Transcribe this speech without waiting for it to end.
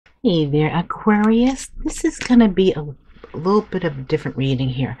Hey there, Aquarius. This is going to be a little bit of a different reading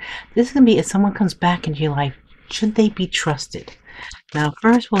here. This is going to be if someone comes back into your life, should they be trusted? Now,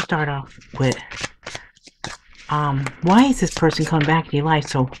 first we'll start off with why is this person coming back into your life?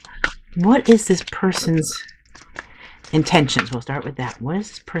 So, what is this person's intentions? We'll start with that. What is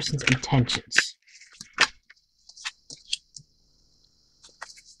this person's intentions?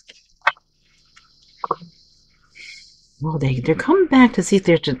 Well, they're coming back to see if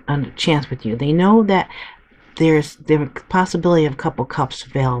there's a chance with you. They know that there's the possibility of a couple cups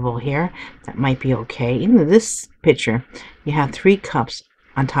available here. That might be okay. In this picture, you have 3 cups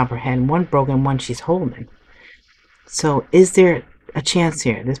on top of her head, one broken, one she's holding. So is there a chance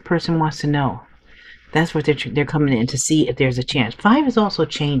here? This person wants to know. That's what they're coming in to see if there's a chance. 5 is also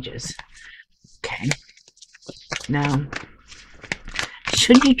changes. Okay. Now,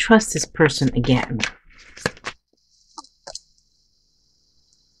 should you trust this person again?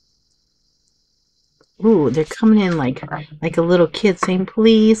 Ooh, they're coming in like a little kid saying,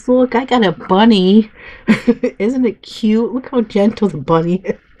 please, look, I got a bunny. Isn't it cute? Look how gentle the bunny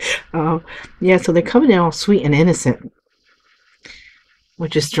is. Yeah, so they're coming in all sweet and innocent,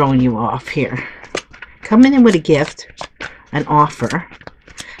 which is throwing you off here. Coming in with a gift, an offer.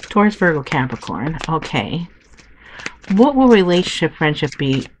 Taurus, Virgo, Capricorn. Okay. What will relationship, friendship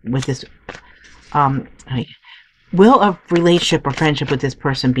be with this? Will a relationship or friendship with this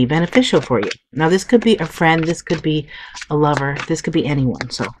person be beneficial for you? Now, this could be a friend, this could be a lover, this could be anyone.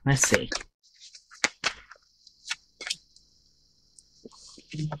 So, let's see.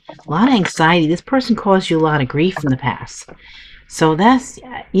 A lot of anxiety. This person caused you a lot of grief in the past. So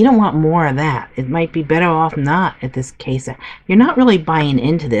you don't want more of that. It might be better off not at this case. You're not really buying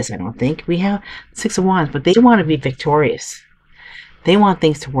into this, I don't think. We have 6 of Wands, but they want to be victorious. They want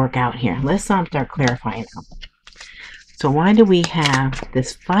things to work out here. Let's start clarifying now. So why do we have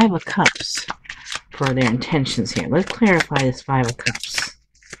this 5 of Cups for their intentions here? Let's clarify this 5 of Cups.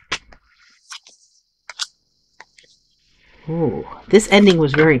 Ooh, this ending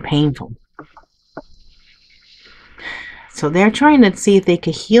was very painful. So they're trying to see if they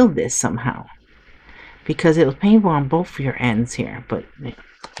could heal this somehow, because it was painful on both of your ends here. But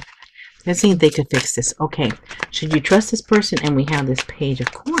let's see if they could fix this. Okay, should you trust this person? And we have this Page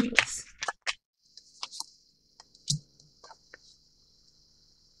of Coins.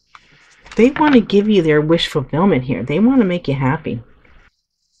 They want to give you their wish fulfillment here. They want to make you happy.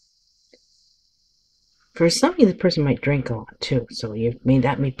 For some of you, the person might drink a lot too, so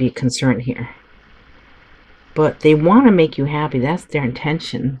that might be a concern here. But they want to make you happy. That's their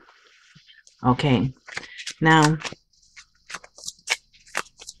intention. Okay. Now,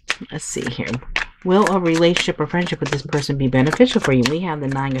 let's see here. Will a relationship or friendship with this person be beneficial for you? We have the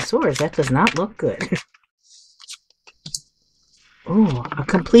 9 of Swords. That does not look good. Oh, a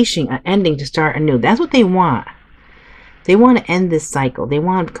completion, an ending to start anew. That's what they want. They want to end this cycle. They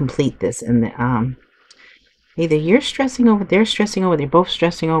want to complete this. And either you're stressing over it, they're stressing over it, they're both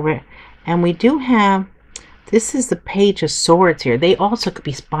stressing over it. And we do have, this is the Page of Swords here. They also could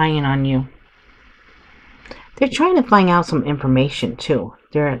be spying on you. They're trying to find out some information too.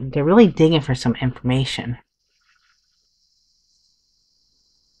 They're really digging for some information.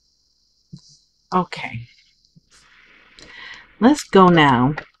 Okay. Let's go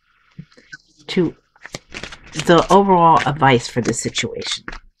now to the overall advice for this situation.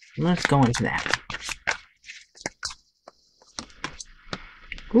 Let's go into that.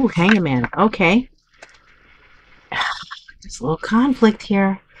 Ooh, Hangman. Okay. There's a little conflict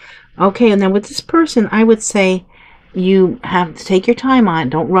here. Okay, and then with this person, I would say you have to take your time on it.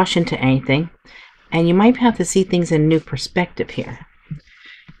 Don't rush into anything. And you might have to see things in a new perspective here.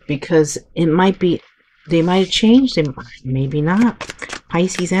 Because it might be, they might have changed, they maybe not.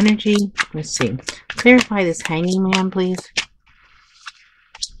 Pisces energy. Let's see. Clarify this Hanging Man, please.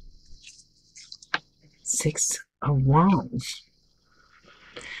 6 of Wands.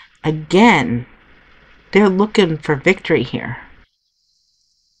 Again, they're looking for victory here.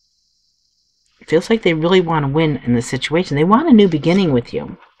 It feels like they really want to win in this situation. They want a new beginning with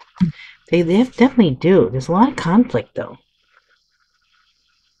you. They definitely do. There's a lot of conflict, though.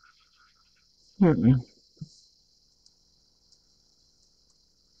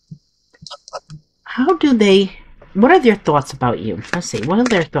 How do they... What are their thoughts about you? Let's see. What are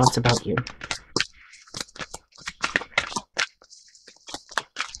their thoughts about you?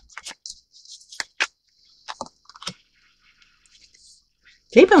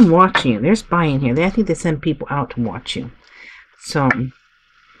 They've been watching you. They're spying here. I think they send people out to watch you. So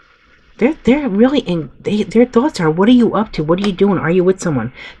they're really in. Their thoughts are, what are you up to? What are you doing? Are you with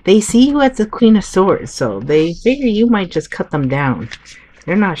someone? They see you as the Queen of Swords, so they figure you might just cut them down.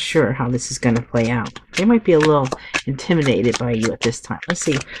 They're not sure how this is going to play out. They might be a little intimidated by you at this time. Let's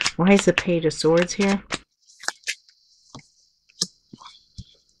see. Why is the Page of Swords here?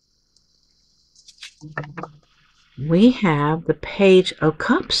 We have the Page of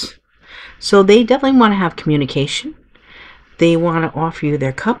Cups. So they definitely want to have communication. They want to offer you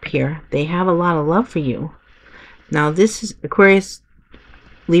their cup here. They have a lot of love for you. Now this is Aquarius,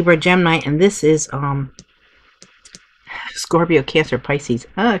 Libra, Gemini, and this is Scorpio, Cancer, Pisces.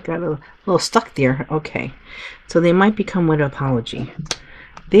 I got a little stuck there. Okay. So they might become with an apology.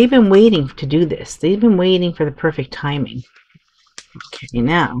 They've been waiting to do this. They've been waiting for the perfect timing. Okay,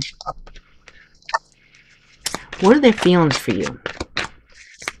 now, what are their feelings for you?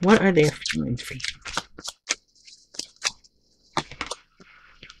 What are their feelings for you?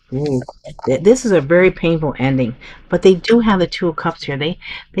 Ooh, this is a very painful ending, but they do have the Two of Cups here.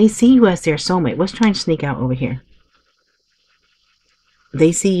 They see you as their soulmate. What's trying to sneak out over here?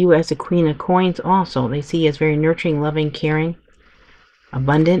 They see you as the Queen of Coins also. They see you as very nurturing, loving, caring,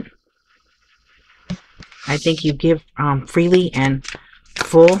 abundant. I think you give freely and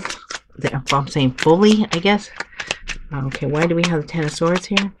full. If I'm saying fully, I guess. Okay, why do we have the Ten of Swords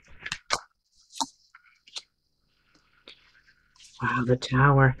here? Wow, the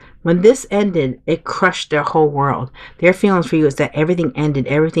Tower. When this ended, it crushed their whole world. Their feelings for you is that everything ended.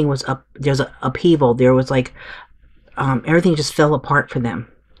 Everything was up. There was an upheaval. There was like everything just fell apart for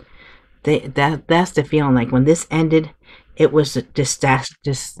them. That's the feeling. Like when this ended, it was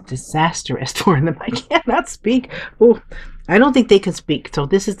disastrous for them. I cannot speak. Oh, I don't think they can speak. So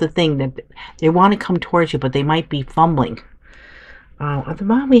this is the thing, that they want to come towards you, but they might be fumbling. At the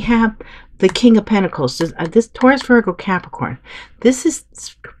bottom we have the King of Pentacles. This Taurus, Virgo, Capricorn. This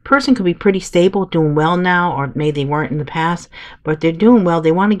person could be pretty stable, doing well now, or maybe they weren't in the past, but they're doing well.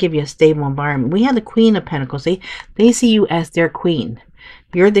 They want to give you a stable environment. We have the Queen of Pentacles. They see you as their queen.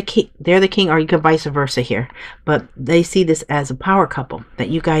 You're the king, they're the king, or you could vice versa here. But they see this as a power couple, that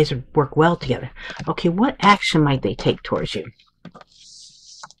you guys work well together. Okay, what action might they take towards you?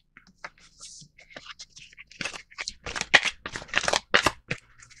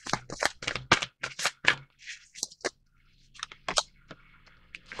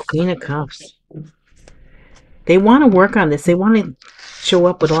 Queen of Cups. They want to work on this. They want to show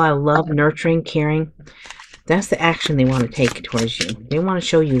up with a lot of love, nurturing, caring. That's the action they want to take towards you. They want to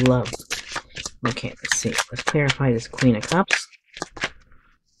show you love. Okay, let's see. Let's clarify this Queen of Cups.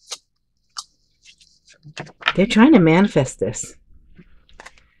 They're trying to manifest this.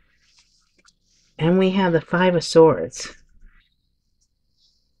 And we have the Five of Swords.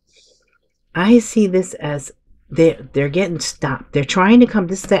 I see this as they're getting stopped. They're trying to come.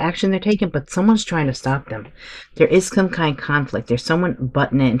 This is the action they're taking, but someone's trying to stop them. There is some kind of conflict. There's someone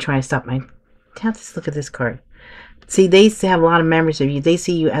butting in and trying to stop. Let's look at this card. See, they have a lot of memories of you. They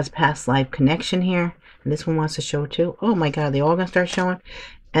see you as past life connection here. And this one wants to show too. Oh my God, they all gonna start showing.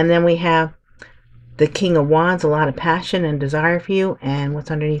 And then we have the King of Wands, a lot of passion and desire for you. And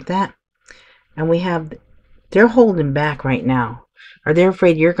what's underneath that? And we have, they're holding back right now. Or they're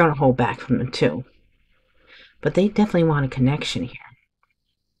afraid you're gonna hold back from them too. But they definitely want a connection here.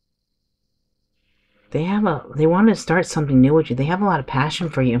 They want to start something new with you. They have a lot of passion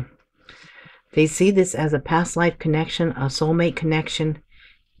for you. They see this as a past life connection, a soulmate connection,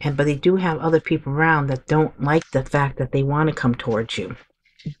 but they do have other people around that don't like the fact that they want to come towards you.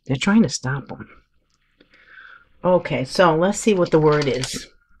 They're trying to stop them. Okay, so let's see what the word is.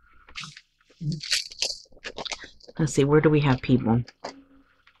 Let's see, where do we have people?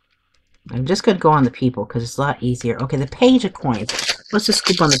 I'm just going to go on the people because it's a lot easier. Okay, the Page of Coins. What's the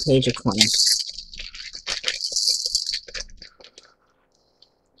scoop on the Page of Coins?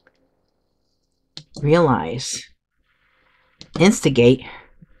 Realize, instigate,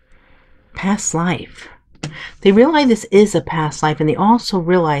 past life. They realize this is a past life, and they also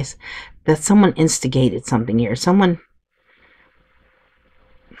realize that someone instigated something here.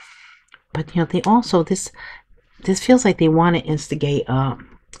 But you know, they also, this feels like they want to instigate a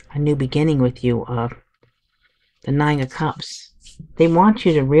new beginning with you. The Nine of Cups. They want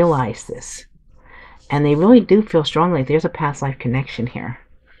you to realize this, and they really do feel strongly there's a past life connection here.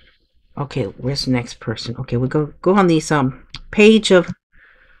 Okay, where's the next person? Okay, we go on these Page of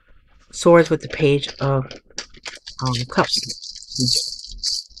Swords with the Page of Cups.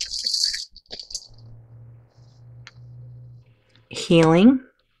 Healing,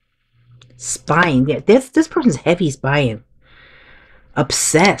 spying. Yeah, this person's heavy spying.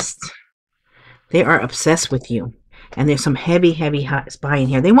 Obsessed. They are obsessed with you. And there's some heavy spying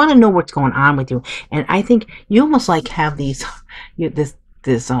here. They want to know what's going on with you. And I think you almost like have these,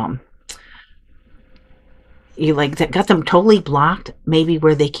 this you like that got them totally blocked, maybe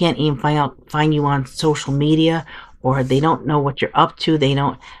where they can't even find you on social media, or they don't know what you're up to. They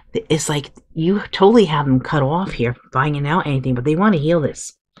don't. It's like you totally have them cut off here, finding out anything, but they want to heal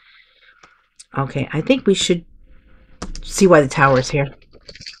this. Okay, I think we should see why the tower is here.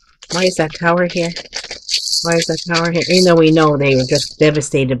 Why is that tower here? Why is that tower here? Even though we know they were just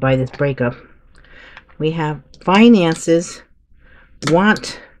devastated by this breakup. We have finances,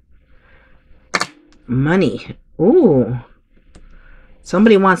 want money. Ooh.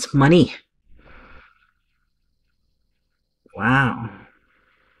 Somebody wants money. Wow.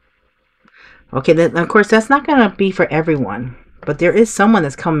 Okay, of course, that's not going to be for everyone. But there is someone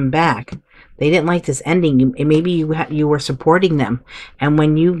that's coming back. They didn't like this ending. Maybe you were supporting them. And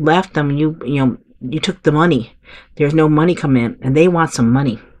when you left them, you took the money. There's no money coming in. And they want some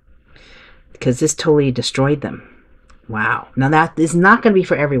money. Because this totally destroyed them. Wow. Now, that is not going to be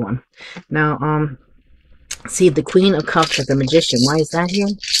for everyone. Now, see, the Queen of Cups with the Magician. Why is that here?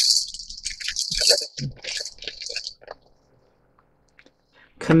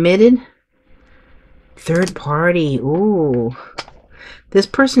 Committed. Third party. Ooh. This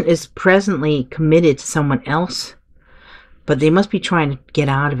person is presently committed to someone else, but they must be trying to get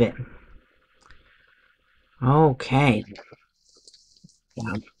out of it. Okay.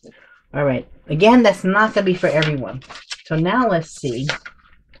 Yeah. All right. Again, that's not going to be for everyone. So now let's see.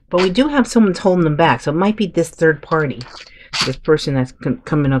 But we do have someone holding them back. So it might be this third party. This person that's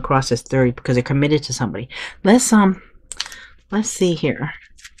coming across as third because they're committed to somebody. Let's see here.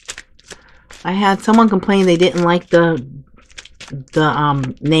 I had someone complain they didn't like the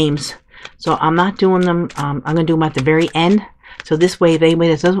names, so I'm not doing them. I'm gonna do them at the very end, so this way if anybody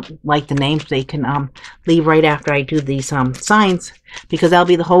that doesn't like the names, they can leave right after I do these signs, because that'll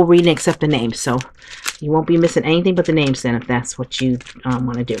be the whole reading except the names, so you won't be missing anything but the names then, if that's what you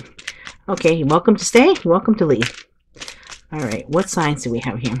want to do. Okay, you're welcome to stay, you're welcome to leave. All right, what signs do we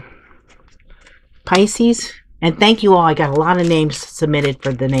have here? Pisces. And thank you all. I got a lot of names submitted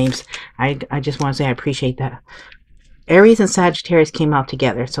for the names. I just want to say I appreciate that. Aries and Sagittarius came out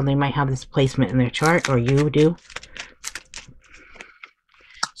together, so they might have this placement in their chart, or you do.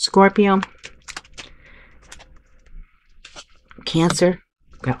 Scorpio. Cancer.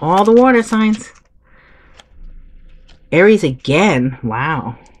 Got all the water signs. Aries again.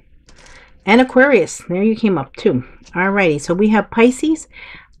 Wow. And Aquarius. There you came up too. Alrighty, so we have Pisces,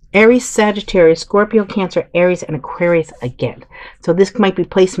 Aries, Sagittarius, Scorpio, Cancer, Aries, and Aquarius again. So this might be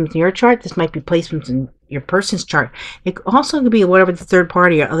placements in your chart. This might be placements in your person's chart. It also could be whatever the third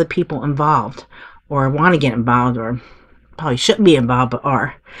party or other people involved or want to get involved or probably shouldn't be involved but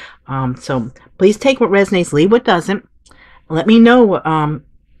are. So please take what resonates, leave what doesn't. Let me know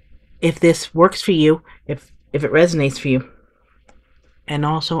if this works for you, if it resonates for you. And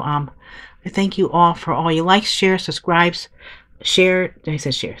also, I thank you all for all your likes, shares, subscribes, shares,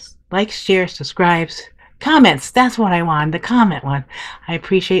 likes, shares, subscribes, comments. That's what I want, the comment one. I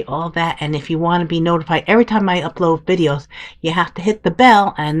appreciate all of that. And if you want to be notified every time I upload videos, you have to hit the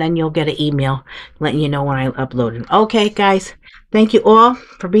bell, and then you'll get an email letting you know when I upload it. Okay, guys, thank you all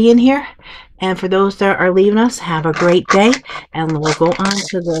for being here. And for those that are leaving us, have a great day. And we'll go on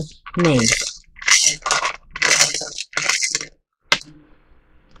to the names.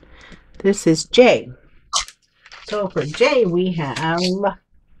 This is J. So for J, we have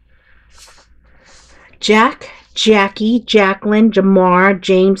Jack, Jackie, Jacqueline, Jamar,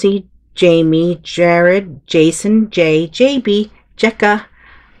 Jamesy, Jamie, Jared, Jason, Jay, JB, Jekka,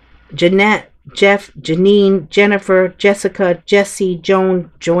 Jeanette, Jeff, Janine, Jennifer, Jessica, Jesse,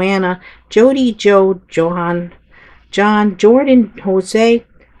 Joan, Joanna, Jody, Joe, Johan, John, Jordan, Jose,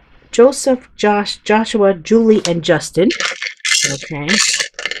 Joseph, Josh, Joshua, Julie, and Justin. Okay.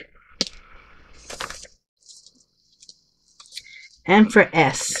 And for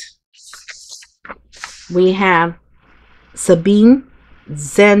S, we have Sabine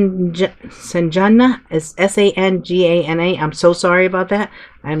Sanjana, is Sangana. I'm so sorry about that.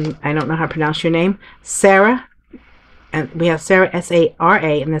 I don't know how to pronounce your name. Sarah, and we have Sarah,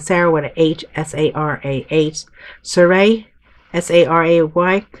 S-A-R-A, and then Sarah with an H, S-A-R-A-H. Saray,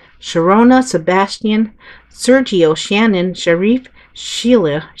 S-A-R-A-Y. Sharona, Sebastian, Sergio, Shannon, Sharif,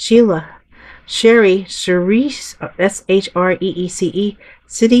 Sheila, Sherry, Cerise, S-H-R-E-E-C-E,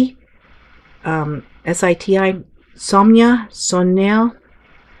 City, S-I-T-I, Somnia, Sonel,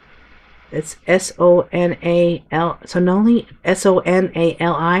 it's S-O-N-A-L, Sonali,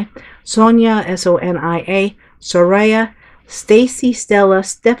 S-O-N-A-L-I, Sonia, S-O-N-I-A, Soraya, Stacy, Stella,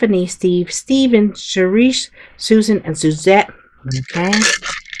 Stephanie, Steve, Stephen, Sharice, Susan, and Suzette. Okay.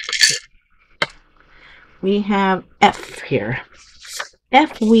 We have F here.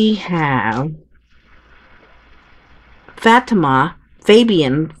 F, we have Fatima,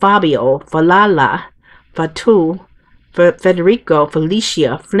 Fabian, Fabio, Falala, Fatu, Federico,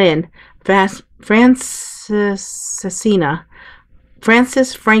 Felicia, Flynn, Francisina,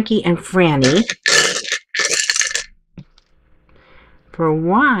 Francis, Frankie, and Franny. For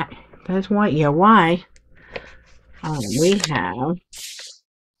Y, that's why, yeah, Y. We have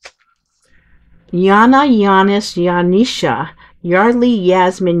Yana, Yanis, Yanisha, Yardley,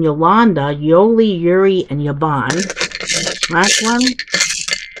 Yasmin, Yolanda, Yoli, Yuri, and Yaban. Last one.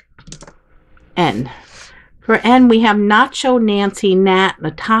 N. For N, we have Nacho, Nancy, Nat,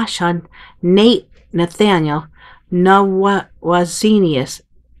 Natasha, Nate, Nathaniel, Nawazinius,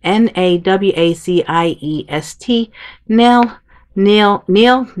 Nawaciest,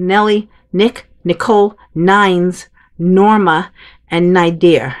 Neil, Nelly, Nick, Nicole, Nines, Norma, and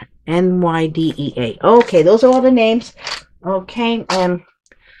Nidea. Nydea. Okay, those are all the names. Okay, and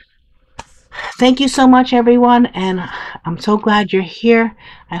thank you so much, everyone, and I'm so glad you're here.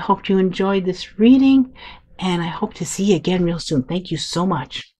 I hope you enjoyed this reading, and I hope to see you again real soon. Thank you so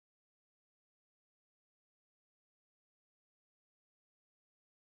much.